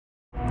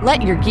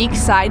Let your geek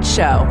side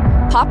show.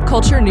 Pop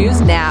culture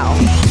news now.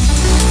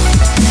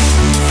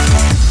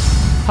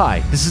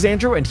 Hi, this is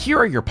Andrew, and here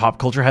are your pop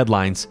culture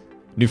headlines.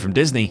 New from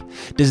Disney.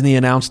 Disney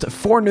announced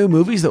 4 new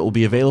movies that will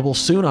be available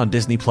soon on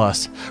Disney+.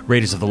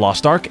 Raiders of the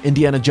Lost Ark,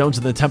 Indiana Jones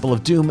and the Temple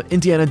of Doom,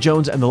 Indiana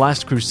Jones and the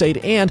Last Crusade,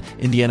 and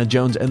Indiana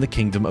Jones and the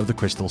Kingdom of the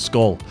Crystal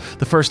Skull.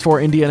 The first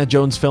 4 Indiana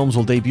Jones films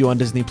will debut on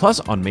Disney+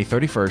 on May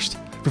 31st.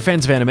 For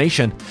fans of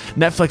animation,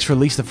 Netflix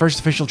released the first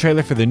official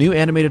trailer for the new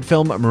animated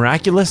film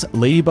Miraculous,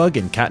 Ladybug,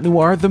 and Cat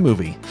Noir, the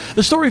movie.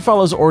 The story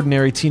follows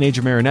ordinary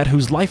teenager Marinette,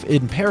 whose life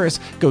in Paris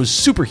goes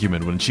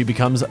superhuman when she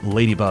becomes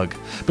Ladybug.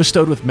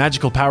 Bestowed with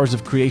magical powers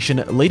of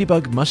creation,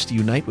 Ladybug must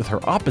unite with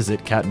her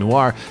opposite, Cat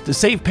Noir, to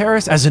save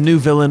Paris as a new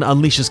villain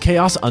unleashes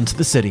chaos onto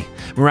the city.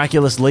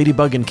 Miraculous,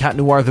 Ladybug, and Cat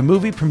Noir, the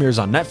movie, premieres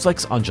on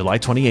Netflix on July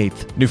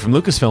 28th. New from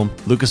Lucasfilm.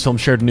 Lucasfilm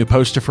shared a new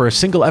poster for a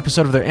single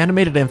episode of their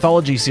animated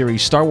anthology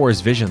series Star Wars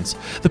Visions.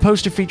 The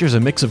poster features a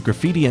mix of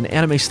graffiti and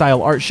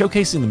anime-style art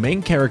showcasing the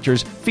main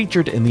characters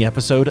featured in the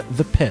episode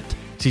The Pit.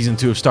 Season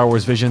 2 of Star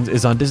Wars Visions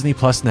is on Disney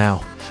Plus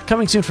now.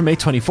 Coming soon from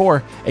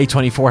A24,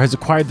 A24 has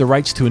acquired the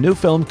rights to a new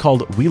film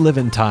called We Live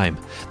in Time.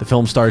 The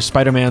film stars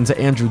Spider-Man's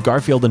Andrew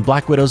Garfield and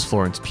Black Widow's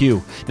Florence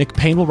Pugh. Nick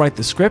Payne will write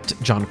the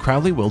script, John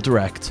Crowley will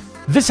direct.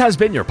 This has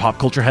been your Pop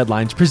Culture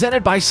Headlines,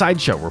 presented by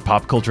Sideshow, where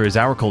pop culture is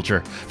our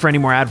culture. For any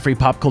more ad-free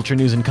pop culture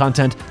news and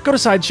content, go to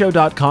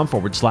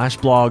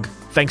sideshow.com/blog.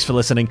 Thanks for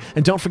listening,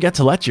 and don't forget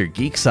to let your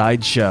geek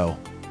side show.